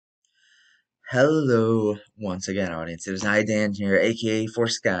Hello, once again, audience. It is I, Dan here, aka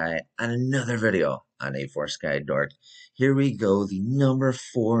Force Guy, on another video on a Force Guy Dork. Here we go, the number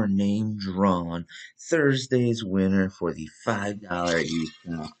 4 name drawn, Thursday's winner for the $5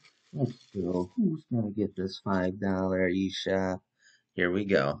 eShop. Let's go. Who's gonna get this $5 eShop? Here we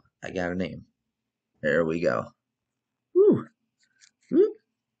go. I got a name. There we go. Woo! Woo!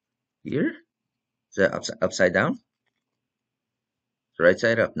 Here? Is that upside down? It's right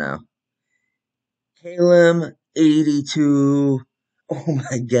side up now. Calum 82. Oh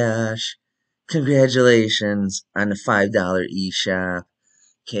my gosh. Congratulations on the $5 eShop.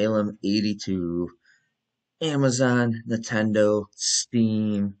 Calum 82. Amazon, Nintendo,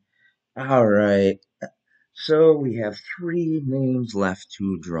 Steam. Alright. So we have 3 names left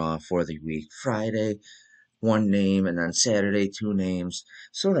to draw for the week. Friday, 1 name, and then Saturday, 2 names.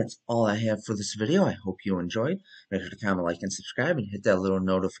 So that's all I have for this video. I hope you enjoyed. Make sure to comment, like, and subscribe, and hit that little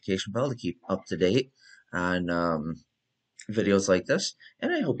notification bell to keep up to date on videos like this.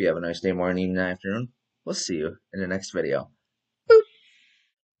 And I hope you have a nice day, morning, evening, afternoon. We'll see you in the next video. Boop.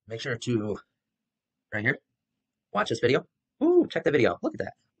 Make sure to, right here, watch this video. Ooh, check the video. Look at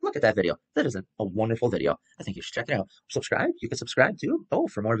that. Look at that video. That is a wonderful video. I think you should check it out. Subscribe. You can subscribe too. Oh,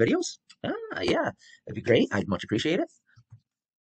 for more videos? Ah, yeah. That'd be great. I'd much appreciate it.